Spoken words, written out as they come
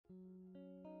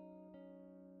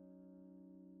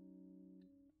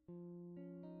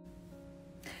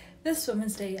This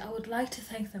Women's Day, I would like to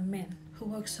thank the men who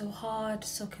work so hard,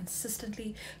 so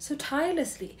consistently, so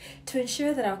tirelessly to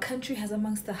ensure that our country has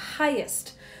amongst the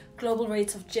highest global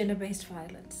rates of gender-based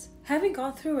violence. Having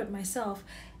gone through it myself,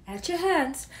 at your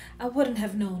hands, I wouldn't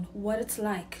have known what it's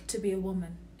like to be a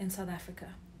woman in South Africa.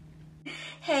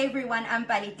 Hey everyone, I'm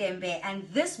Bali Dembe, and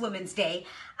this Women's Day,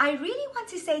 I really want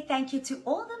to say thank you to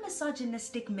all the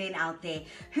misogynistic men out there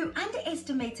who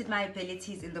underestimated my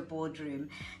abilities in the boardroom.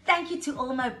 Thank you to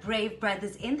all my brave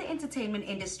brothers in the entertainment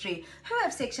industry who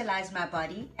have sexualized my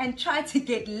body and tried to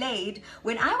get laid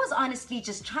when I was honestly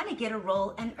just trying to get a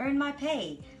role and earn my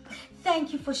pay.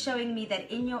 Thank you for showing me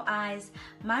that in your eyes,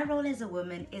 my role as a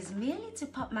woman is merely to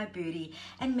pop my booty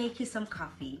and make you some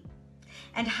coffee.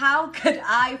 And how could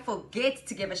I forget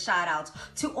to give a shout out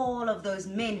to all of those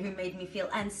men who made me feel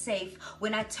unsafe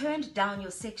when I turned down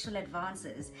your sexual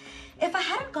advances? If I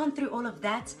hadn't gone through all of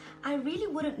that, I really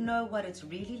wouldn't know what it's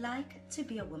really like to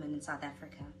be a woman in South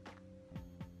Africa.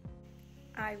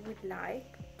 I would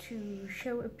like to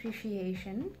show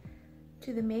appreciation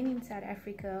to the men in South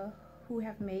Africa who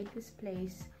have made this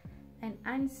place an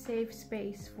unsafe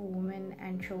space for women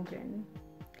and children.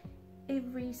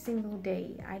 Every single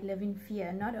day I live in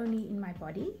fear, not only in my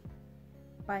body,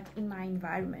 but in my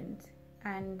environment.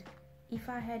 And if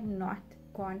I had not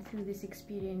gone through this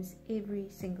experience every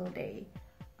single day,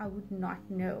 I would not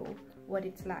know what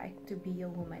it's like to be a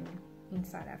woman in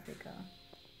South Africa.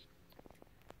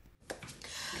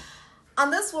 On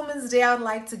this Women's Day, I would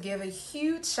like to give a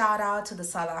huge shout out to the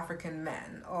South African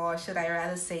men, or should I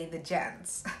rather say the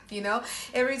gents. You know,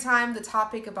 every time the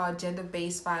topic about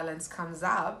gender-based violence comes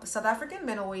up, South African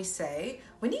men always say,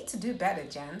 we need to do better,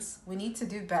 gents. We need to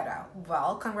do better.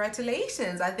 Well,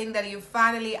 congratulations. I think that you've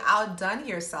finally outdone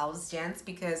yourselves, gents,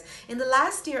 because in the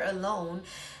last year alone,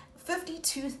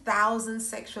 52,000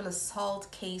 sexual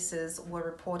assault cases were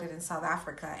reported in South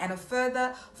Africa, and a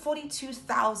further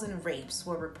 42,000 rapes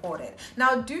were reported.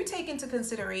 Now, do take into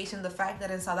consideration the fact that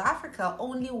in South Africa,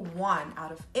 only 1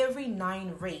 out of every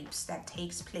 9 rapes that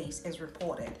takes place is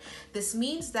reported. This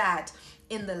means that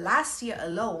in the last year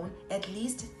alone, at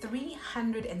least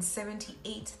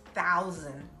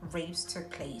 378,000 rapes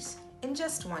took place in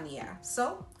just 1 year.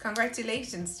 So,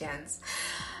 congratulations, gents.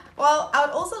 Well, I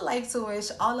would also like to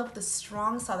wish all of the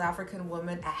strong South African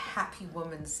women a happy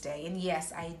Women's Day. And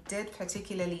yes, I did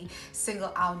particularly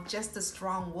single out just the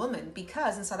strong woman,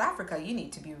 because in South Africa, you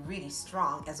need to be really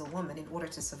strong as a woman in order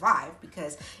to survive,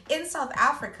 because in South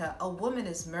Africa, a woman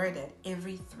is murdered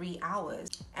every 3 hours.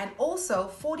 And also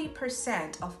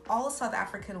 40% of all South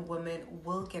African women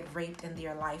will get raped in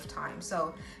their lifetime.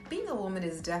 So being a woman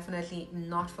is definitely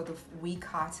not for the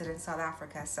weak-hearted in South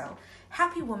Africa. So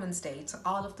happy Women's Day to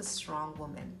all of the strong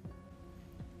women.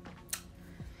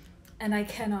 And I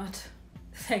cannot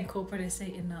thank Corporate SA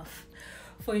enough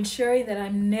for ensuring that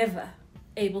I'm never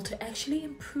able to actually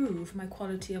improve my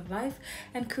quality of life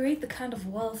and create the kind of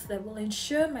wealth that will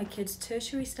ensure my kids'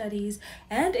 tertiary studies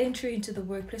and entry into the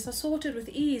workplace are sorted with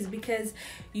ease, because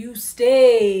you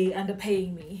stay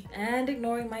underpaying me and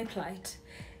ignoring my plight.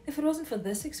 If it wasn't for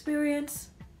this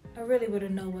experience, I really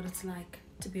wouldn't know what it's like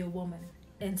to be a woman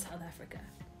in South Africa.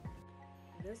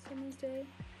 This Women's Day,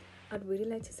 I'd really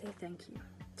like to say thank you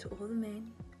to all the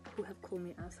men who have called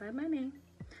me outside my name,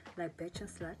 like bitch and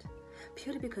slut,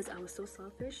 purely because I was so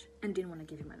selfish and didn't want to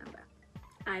give you my number.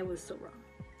 I was so wrong.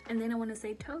 And then I want to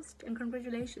say toast and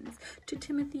congratulations to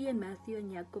Timothy and Matthew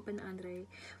and Jacob and Andre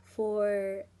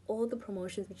for all the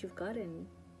promotions that you've gotten,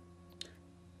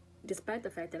 despite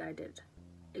the fact that I did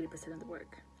 80% of the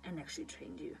work and actually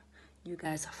trained you. You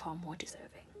guys are far more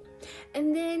deserving.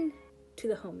 And then to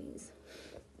the homies,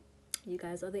 you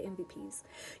guys are the MVPs.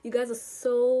 You guys are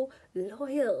so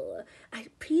loyal. I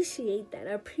appreciate that.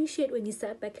 I appreciate when you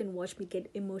sat back and watched me get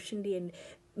emotionally and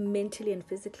mentally and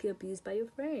physically abused by your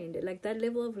friend. Like, that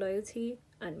level of loyalty,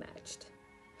 unmatched.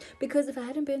 Because if I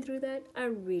hadn't been through that, I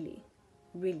really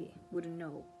wouldn't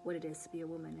know what it is to be a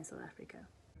woman in South Africa.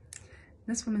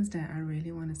 This Women's Day, I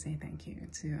really want to say thank you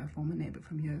to a former neighbor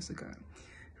from years ago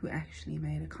who actually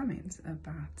made a comment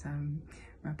about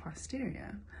my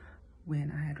posterior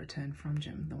when I had returned from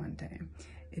gym the one day.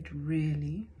 It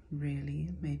really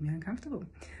made me uncomfortable.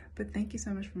 But thank you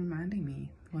so much for reminding me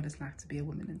what it's like to be a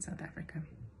woman in South Africa.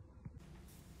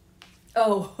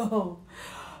 Oh,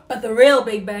 but the real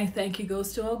big bang thank you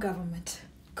goes to our government.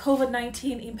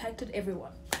 COVID-19 impacted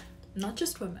everyone, not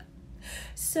just women.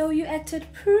 So you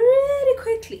acted pretty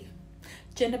quickly.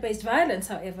 Gender-based violence,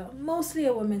 however, mostly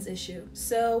a women's issue,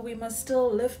 so we must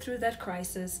still live through that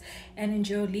crisis and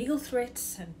endure legal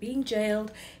threats and being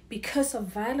jailed because of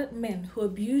violent men who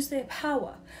abuse their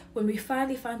power when we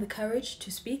finally find the courage to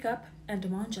speak up and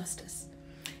demand justice.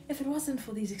 If it wasn't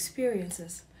for these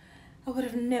experiences, I would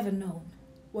have never known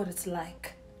what it's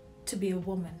like to be a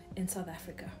woman in South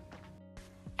Africa.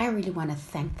 I really want to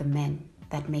thank the men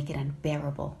that make it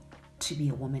unbearable to be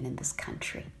a woman in this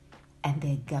country and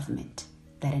their government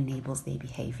that enables their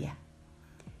behavior.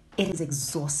 It is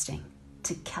exhausting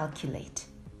to calculate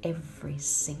every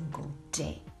single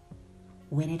day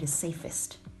when it is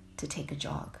safest to take a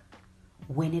jog,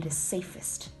 when it is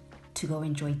safest to go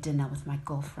enjoy dinner with my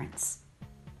girlfriends,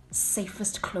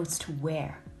 safest clothes to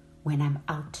wear when I'm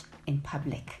out in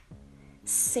public,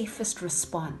 safest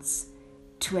response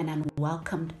to an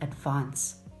unwelcomed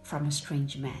advance from a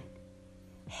strange man.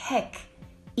 Heck,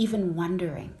 even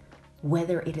wondering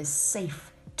whether it is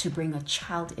safe to bring a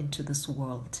child into this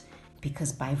world,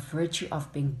 because by virtue of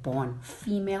being born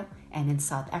female and in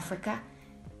South Africa,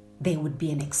 they would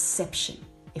be an exception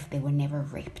if they were never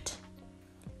raped.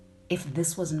 If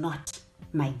this was not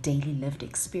my daily lived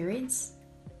experience,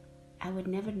 I would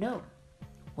never know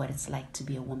what it's like to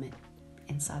be a woman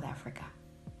in South Africa.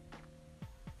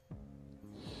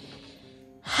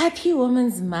 Happy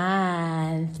Women's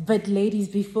Month. But ladies,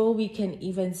 before we can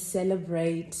even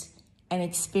celebrate and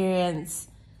experience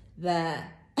the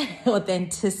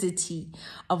authenticity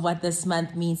of what this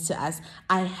month means to us,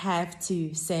 I have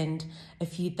to send a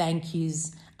few thank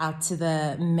yous out to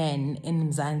the men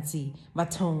in Mzansi.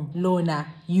 Matong, Lona,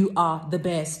 you are the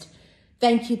best.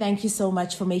 Thank you so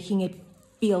much for making it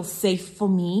feel safe for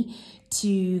me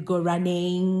to go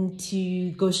running, to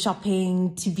go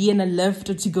shopping, to be in a lift,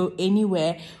 or to go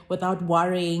anywhere without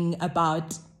worrying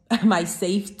about my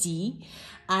safety.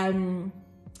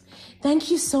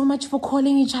 Thank you so much for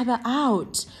calling each other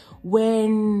out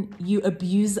when you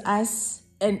abuse us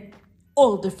in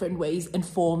all different ways and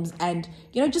forms, and,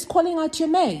 you know, just calling out your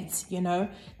mates, you know.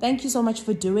 Thank you so much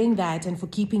for doing that and for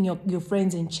keeping your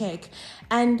friends in check.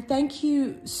 And thank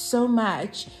you so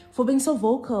much for being so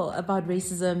vocal about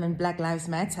racism and Black Lives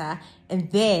Matter and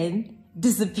then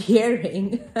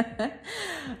disappearing.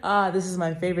 This is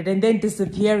my favorite. And then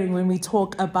disappearing when we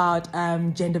talk about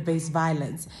gender-based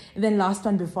violence. And then last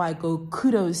one before I go,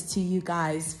 kudos to you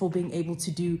guys for being able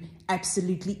to do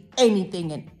absolutely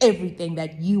anything and everything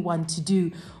that you want to do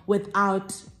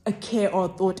without a care or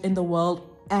thought in the world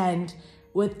and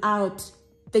without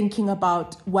thinking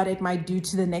about what it might do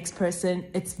to the next person.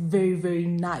 It's very, very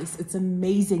nice. It's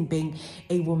amazing being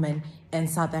a woman in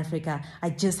South Africa. I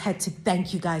just had to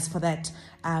thank you guys for that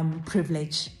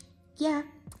privilege. Yeah,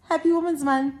 happy Women's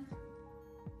Month.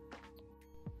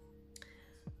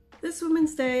 This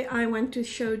Women's Day, I want to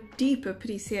show deep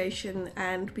appreciation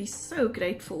and be so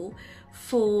grateful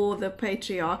for the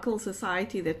patriarchal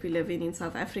society that we live in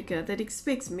South Africa, that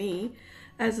expects me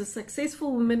as a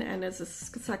successful woman and as a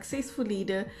successful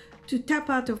leader to tap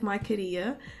out of my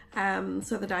career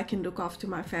so that I can look after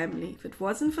my family. If it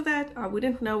wasn't for that, I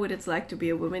wouldn't know what it's like to be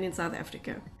a woman in South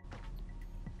Africa.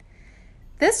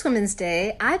 This Women's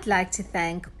Day, I'd like to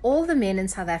thank all the men in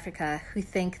South Africa who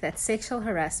think that sexual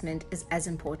harassment is as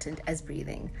important as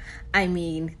breathing. I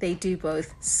mean, they do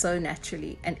both so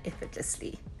naturally and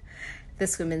effortlessly.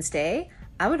 This Women's Day,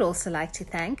 I would also like to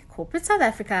thank corporate South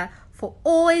Africa for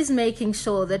always making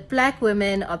sure that Black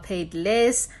women are paid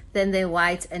less than their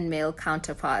white and male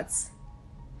counterparts.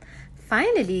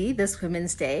 Finally, this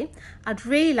Women's Day, I'd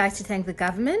really like to thank the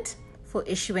government for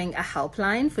issuing a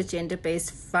helpline for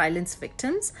gender-based violence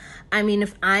victims. I mean,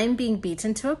 if I'm being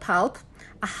beaten to a pulp,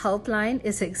 a helpline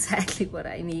is exactly what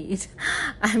I need.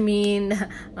 I mean,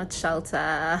 not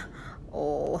shelter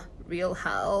or real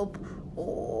help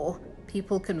or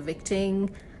people convicting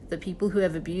the people who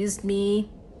have abused me.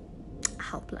 A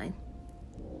helpline.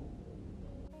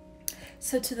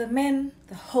 So to the men,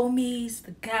 the homies,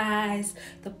 the guys,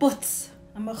 the butts,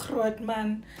 I'm a groot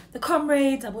man, the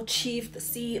comrades, our chief, the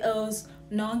CEOs,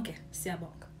 nonke,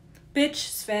 siyabonga. Bitch,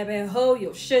 svebe, ho,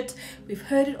 your shit, we've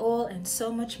heard it all and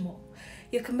so much more.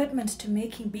 Your commitment to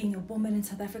making being a woman in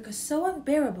South Africa so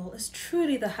unbearable is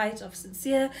truly the height of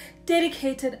sincere,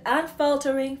 dedicated,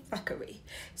 unfaltering fuckery.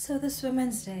 So this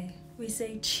Women's Day, we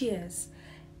say cheers,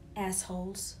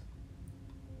 assholes.